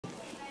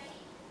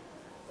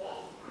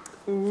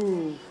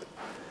Ooh.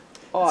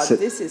 Oh,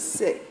 this is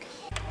sick.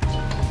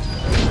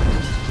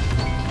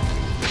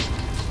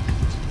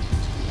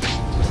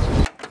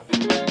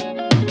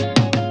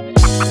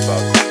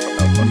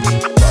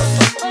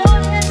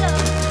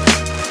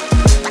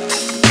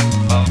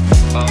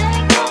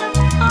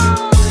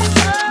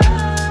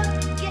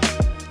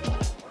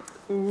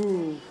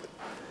 Ooh.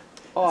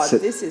 Oh,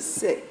 this is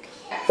sick.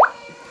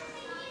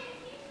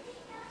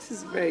 This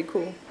is very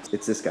cool.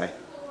 It's this guy.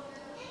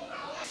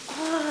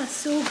 Ah,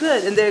 so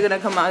good. And they're gonna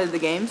come out of the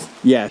games?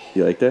 Yeah.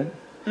 You like that?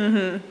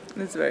 Mm-hmm.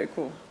 That's very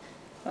cool.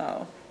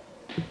 Wow.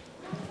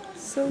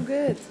 So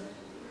good.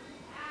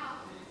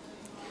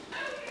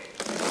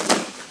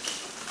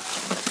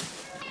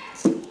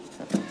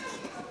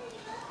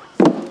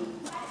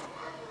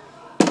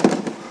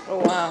 Oh,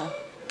 wow.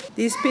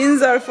 These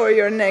pins are for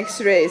your next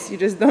race. You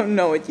just don't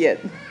know it yet.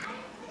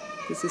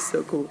 This is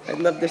so cool. I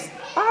love this.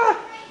 Ah!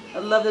 I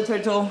love the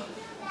turtle.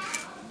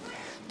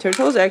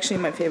 Turtles are actually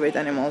my favorite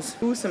animals.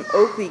 Ooh, some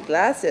Oakley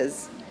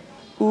glasses.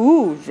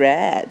 Ooh,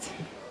 red.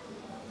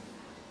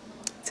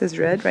 It says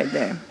red right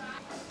there.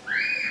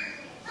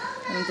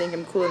 I don't think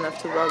I'm cool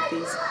enough to rock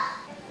these.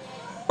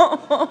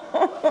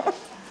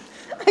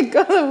 I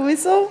got a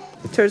whistle.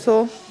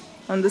 Turtle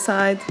on the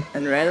side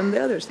and red on the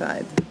other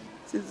side.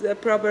 This is a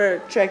proper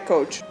track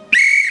coach.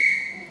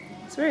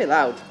 It's very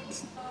loud.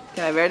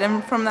 Can I wear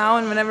them from now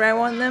on whenever I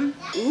want them?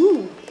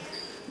 Ooh.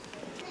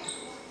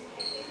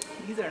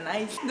 These are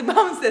nice. The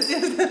bounces,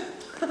 yes.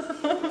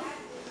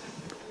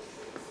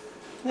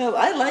 Well,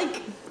 I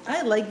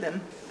like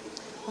them.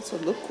 Also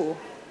look cool.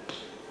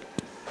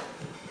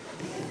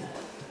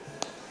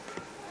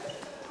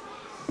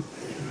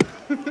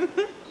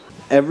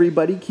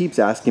 Everybody keeps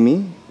asking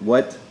me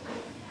what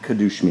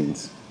kadoosh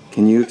means.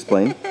 Can you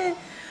explain?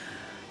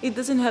 It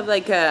doesn't have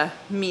like a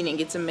meaning.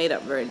 It's a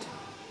made-up word.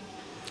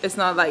 It's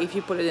not like if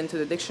you put it into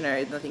the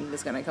dictionary, nothing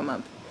is gonna come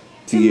up.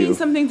 It means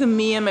something to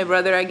me and my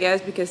brother, I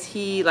guess, because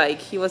he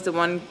was the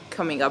one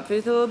coming up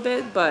with it a little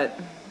bit, but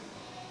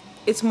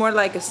it's more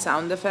like a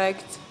sound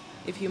effect,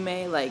 if you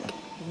may, like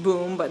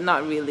boom, but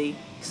not really.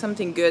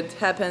 Something good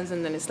happens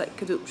and then it's like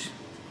kadoosh.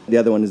 The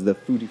other one is the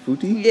footy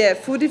footy? Yeah,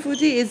 footy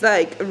footy is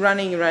like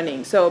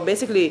running. So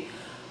basically,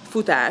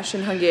 futás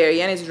in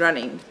Hungarian is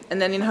running. And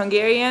then in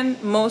Hungarian,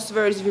 most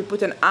words, if you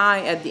put an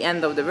I at the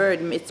end of the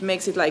word, it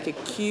makes it like a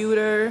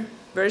cuter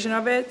version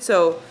of it.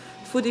 So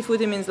footy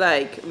footy means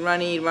like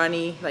runny,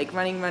 like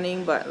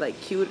running, but like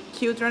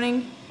cute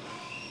running,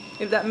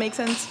 if that makes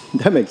sense.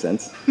 That makes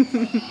sense.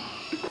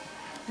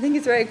 I think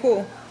it's very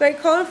cool. Very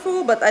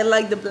colorful, but I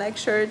like the black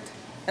shirt.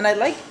 And I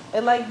like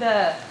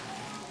the,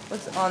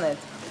 what's on it.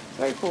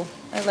 Very cool.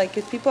 I like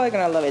it. People are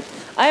gonna love it.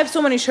 I have so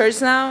many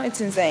shirts now,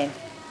 it's insane.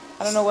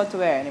 I don't know what to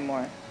wear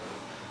anymore.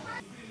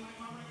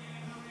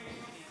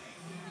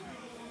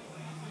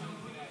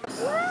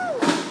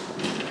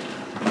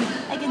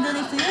 I can do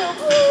this too.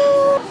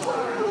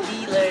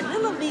 Beeler,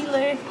 little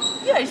Beeler.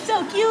 You are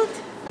so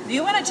cute. Do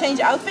you want to change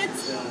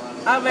outfits?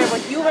 I'll wear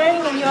what you're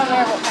wearing and you'll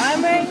wear what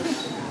I'm wearing.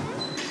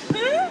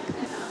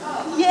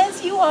 Hmm?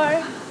 Yes, you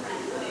are.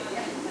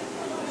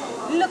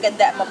 Look at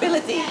that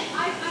mobility.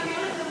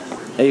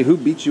 Hey, who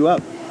beat you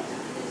up?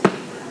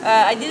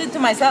 I did it to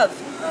myself.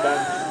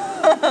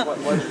 What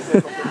did you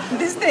say?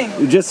 This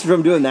thing. Just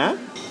from doing that?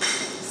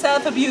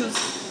 Self-abuse.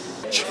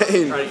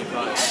 Chain.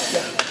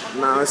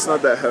 No, it's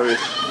not that heavy.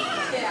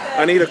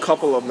 I need a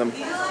couple of them.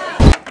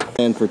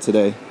 And for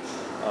today.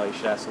 Oh, you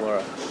should ask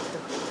Laura.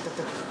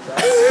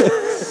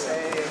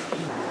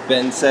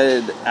 Ben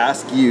said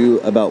ask you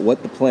about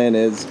what the plan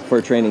is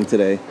for training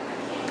today.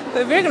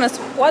 But we're gonna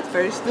squat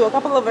first, do a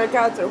couple of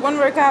workouts or one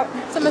workout,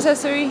 some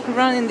accessory,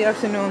 run in the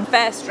afternoon,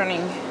 fast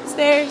running,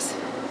 stairs,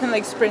 and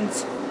like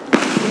sprints.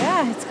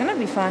 Yeah, it's gonna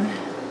be fun.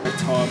 We're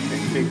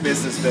talking big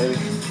business, baby.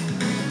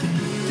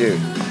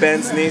 Dude.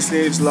 Ben's knee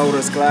sleeves,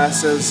 Laura's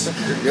glasses.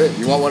 You're good.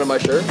 You want one of my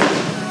shirts?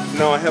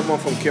 No, I have one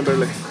from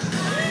Kimberly.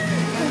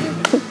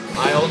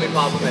 I only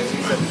compliment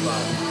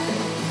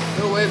 275.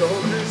 No way, the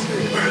whole crew's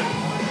here.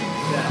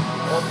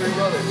 Yeah, all three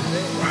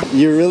brothers.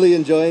 You're really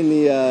enjoying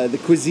the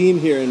cuisine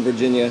here in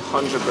Virginia.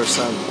 100%,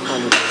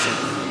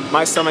 100%.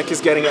 My stomach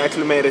is getting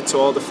acclimated to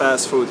all the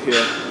fast food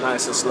here,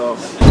 nice and slow.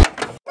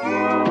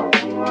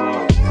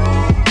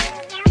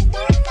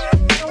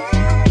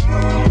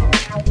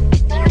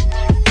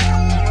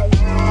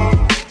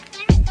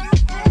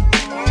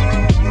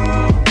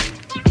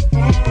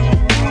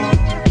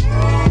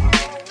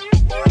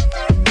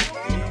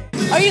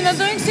 Are you not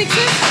doing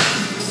sixes?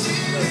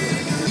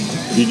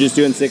 You're just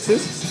doing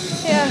sixes?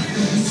 Yeah.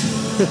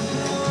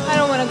 I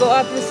don't want to go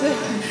up this way.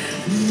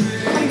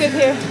 I'm good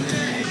here.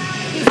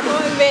 He's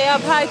going way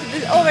up high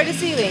to over the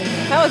ceiling.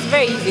 That was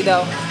very easy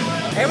though.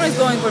 Everyone's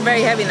going for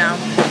very heavy now.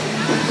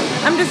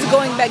 I'm just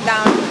going back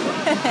down.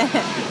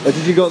 Oh,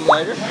 did you go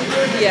lighter?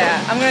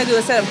 Yeah, I'm gonna do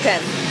a set of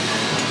 10.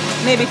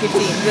 Maybe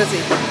 15, we'll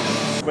see.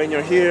 When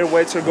you're here,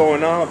 weights are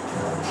going up,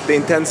 the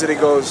intensity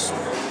goes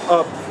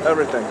up,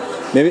 everything.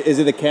 Maybe, is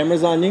it the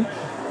cameras on you?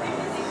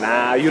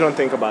 Nah, you don't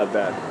think about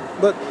that.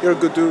 But you're a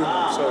good dude,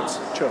 so it's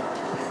chill.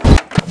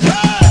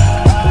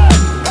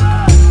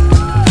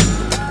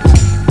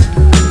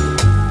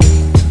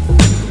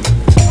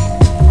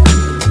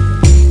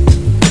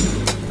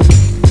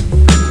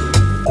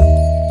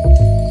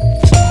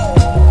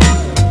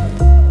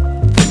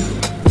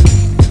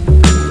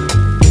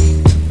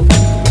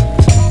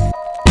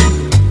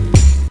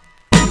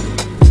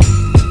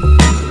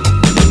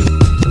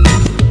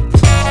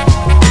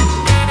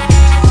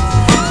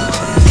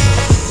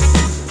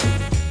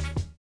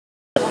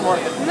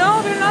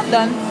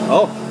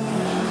 Oh.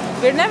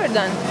 We're never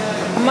done.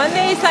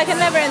 Monday is like a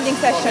never-ending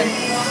session.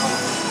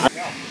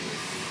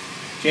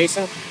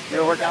 Jason,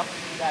 your workout?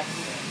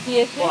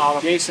 Yes.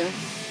 Jason.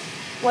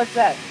 What's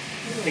that?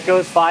 It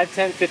goes 5,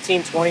 10,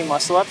 15, 20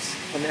 muscle ups,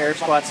 and the air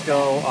squats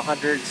go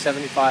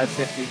 175,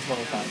 50, 25.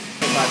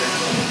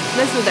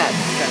 Let's do that.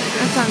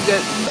 That sounds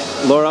good.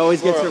 Laura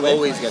always gets her way.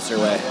 Always gets her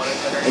way.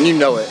 And you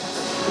know it.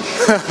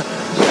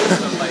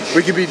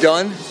 We could be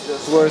done.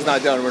 If Laura's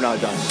not done, we're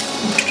not done.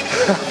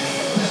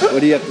 What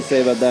do you have to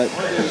say about that?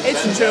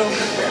 It's true.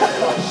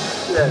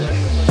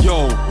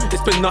 Yo,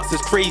 it's been nuts,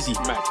 it's crazy.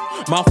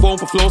 My phone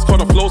for flows, call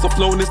the flows of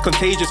flown is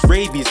contagious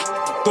rabies.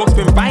 Dogs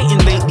been biting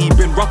lately,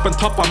 been rough and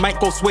tough, I might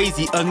go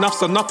Swayze.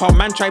 Enough's enough, our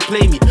man try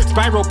play me.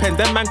 Spiral pen,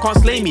 them man can't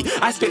slay me.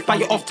 I spit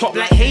fire off top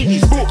like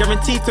Hades.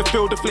 Guaranteed to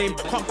feel the flame,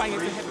 can't buy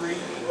into head.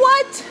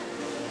 What?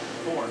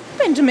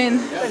 Benjamin.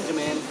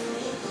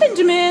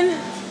 Benjamin.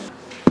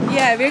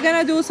 Yeah, we're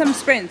gonna do some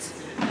sprints.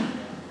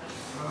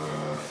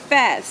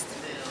 Fast.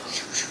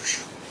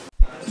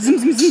 Zoom,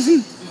 zoom, zoom,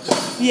 zoom.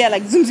 Yeah,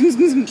 like zoom, zoom,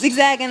 zoom, zoom.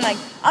 Zigzag and like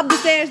up the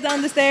stairs,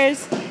 down the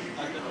stairs.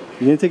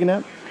 You gonna take a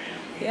nap?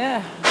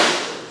 Yeah.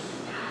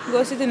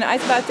 Go sit in the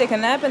ice bath, take a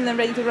nap, and then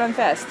ready to run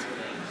fast.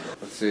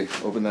 Let's see.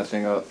 Open that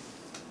thing up.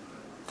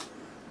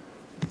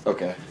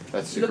 Okay,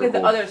 that's super Look at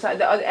cool. the other side,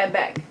 the other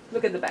back.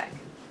 Look at the back.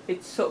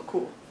 It's so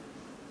cool.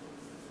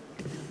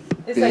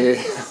 It's like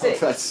sick.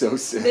 That's so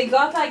sick. They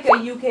got like a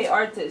UK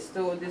artist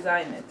to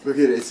design it. Look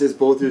at it. It says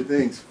both your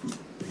things.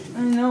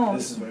 I know.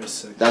 This is very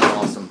sick. That's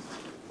awesome.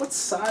 What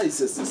size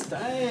is this?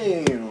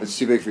 Damn. It's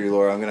too big for you,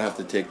 Laura. I'm gonna have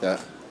to take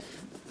that.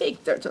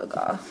 Big turtle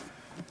girl.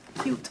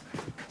 Cute.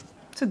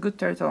 It's a good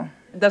turtle.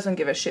 It doesn't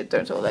give a shit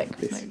turtle like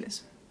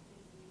this.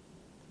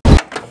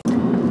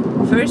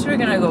 First we're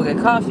gonna go get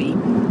coffee.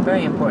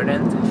 Very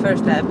important.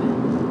 First step.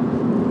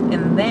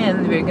 And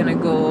then we're gonna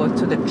go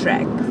to the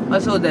track.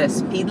 Also the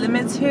speed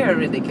limits here are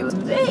ridiculous.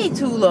 Way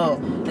too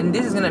low. And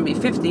this is gonna be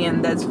 50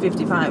 and that's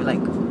 55.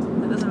 Like,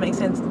 that doesn't make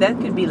sense. That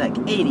could be like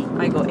 80.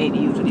 I go 80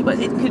 usually, but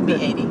it could be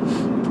 80.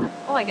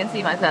 Oh, I can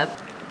see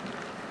myself.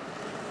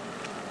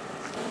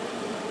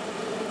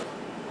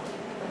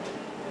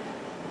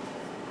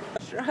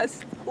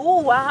 Trust.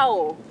 Oh,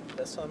 wow.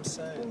 That's what I'm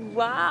saying.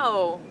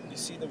 Wow. You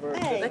see the verb?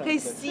 Like I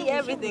see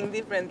everything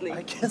differently.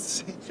 I can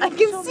see. I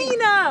can see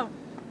now.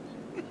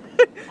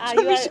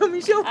 Show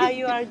me.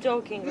 You are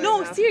joking right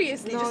No, now.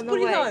 seriously, No, just no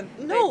put way. it on.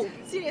 No,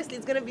 seriously,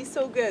 it's gonna be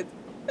so good.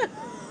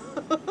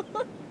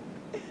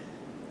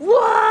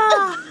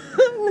 Wow!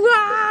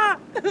 Wow!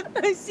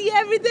 I see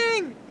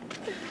everything.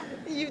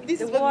 This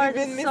The is what word we've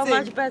been is missing. so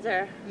much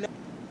better.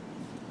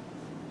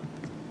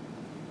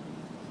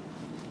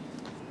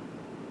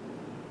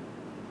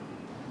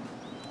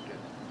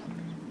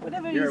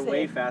 Whatever You're you say.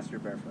 way faster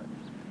barefoot.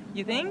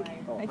 You think?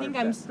 Oh, I think 100%.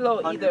 I'm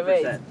slow either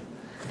way. 100%.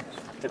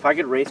 If I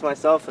could race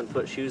myself and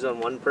put shoes on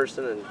one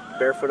person and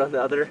barefoot on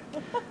the other,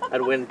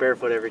 I'd win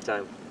barefoot every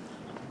time.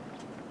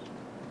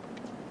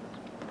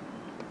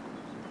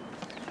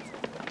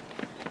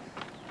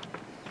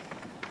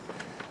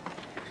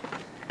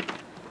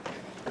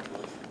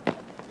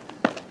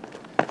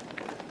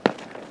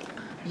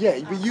 Yeah,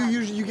 but you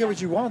usually you get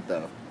what you want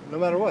though. No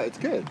matter what, it's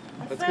good.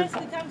 That's good. First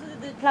we come to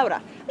the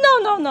Laura.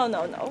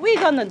 No. We're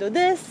gonna do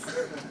this.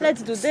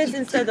 Let's do this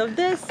instead of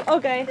this.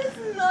 Okay. This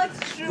is not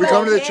true. We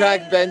come to the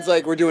track, Ben's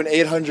like, we're doing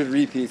 800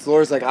 repeats.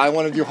 Laura's like, I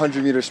want to do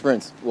 100-meter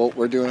sprints. Well,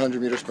 we're doing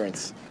 100-meter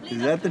sprints.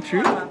 Is that the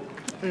truth?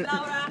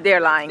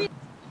 They're lying.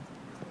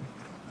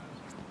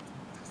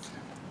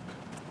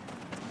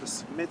 The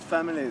Smith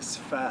family is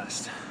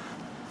fast.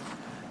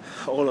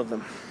 All of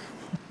them.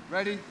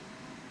 Ready?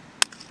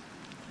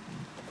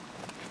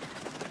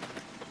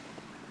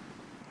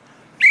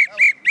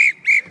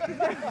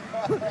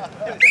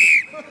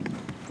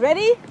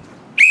 Ready?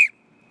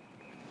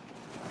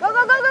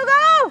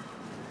 Go!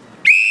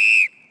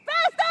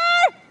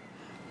 Faster!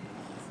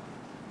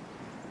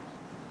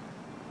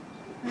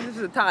 This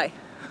is a tie.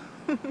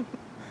 You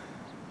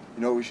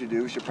know what we should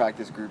do? We should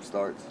practice group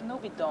starts. No,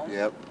 we don't.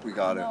 Yep, we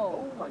got it.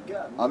 No. Oh my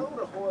God, I'm-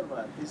 Laura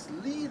Horvath is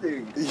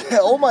leading. Yeah,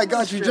 oh my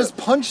gosh, you just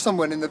punched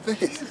someone in the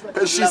face.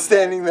 She's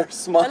standing there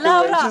smiling.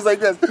 Laura. She's like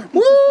this.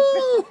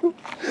 Woo!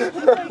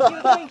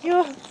 Thank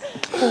you.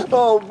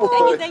 Oh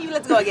boy. Thank you,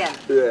 let's go again.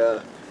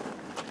 Yeah.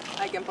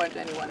 I can punch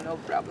anyone, no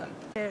problem.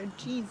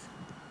 Jeez.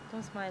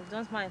 Don't smile.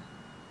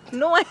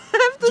 No, I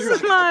have to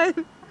smile.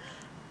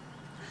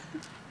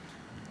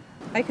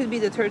 I could be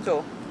the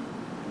turtle.